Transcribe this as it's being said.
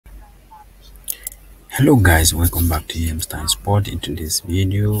Hello guys, welcome back to Time Sport. In today's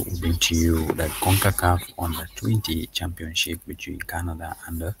video, we bring to you the CONCACAF Under 20 Championship between Canada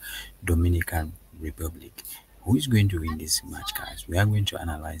and the Dominican Republic. Who is going to win this match, guys? We are going to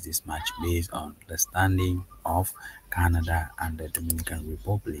analyze this match based on the standing of Canada and the Dominican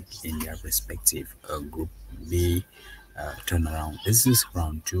Republic in their respective Group B turnaround. This is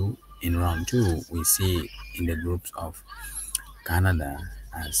round two. In round two, we see in the groups of Canada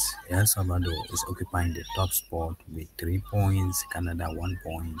as El Salvador is occupying the top spot with 3 points, Canada 1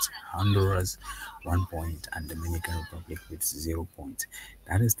 point, Honduras 1 point, and Dominican Republic with 0 points.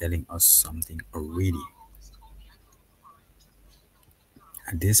 That is telling us something already.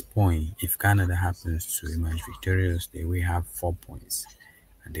 At this point, if Canada happens to emerge victorious, they will have 4 points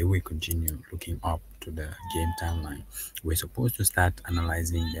and they will continue looking up to the game timeline. We're supposed to start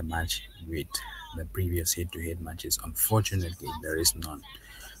analyzing the match with the previous head-to-head matches. Unfortunately, there is none.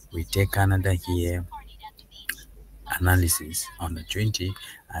 We take Canada here analysis on the 20,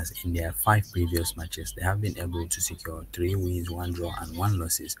 as in their 5 previous matches they have been able to secure 3 wins, 1 draw and 1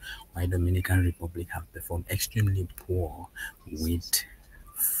 losses, while Dominican Republic have performed extremely poor with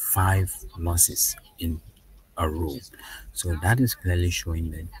 5 losses in a row. So that is clearly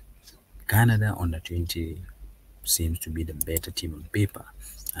showing that Canada under 20 seems to be the better team on paper,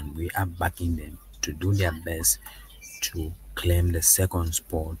 and we are backing them to do their best to claim the second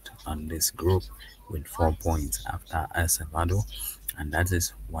spot on this group with 4 points after El Salvador, and that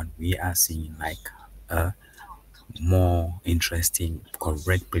is what we are seeing like a more interesting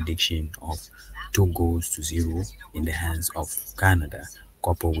correct prediction of 2 goals to 0 in the hands of Canada,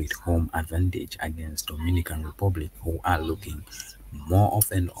 coupled with home advantage against Dominican Republic, who are looking more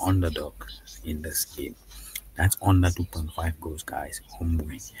of an underdog in this game. That's under 2.5 goals, guys. Home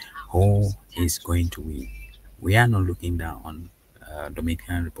win. Who is going to win? We are not looking down on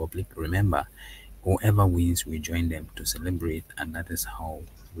Dominican Republic. Remember, whoever wins, we join them to celebrate, and that is how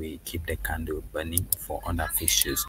we keep the candle burning for other fixtures.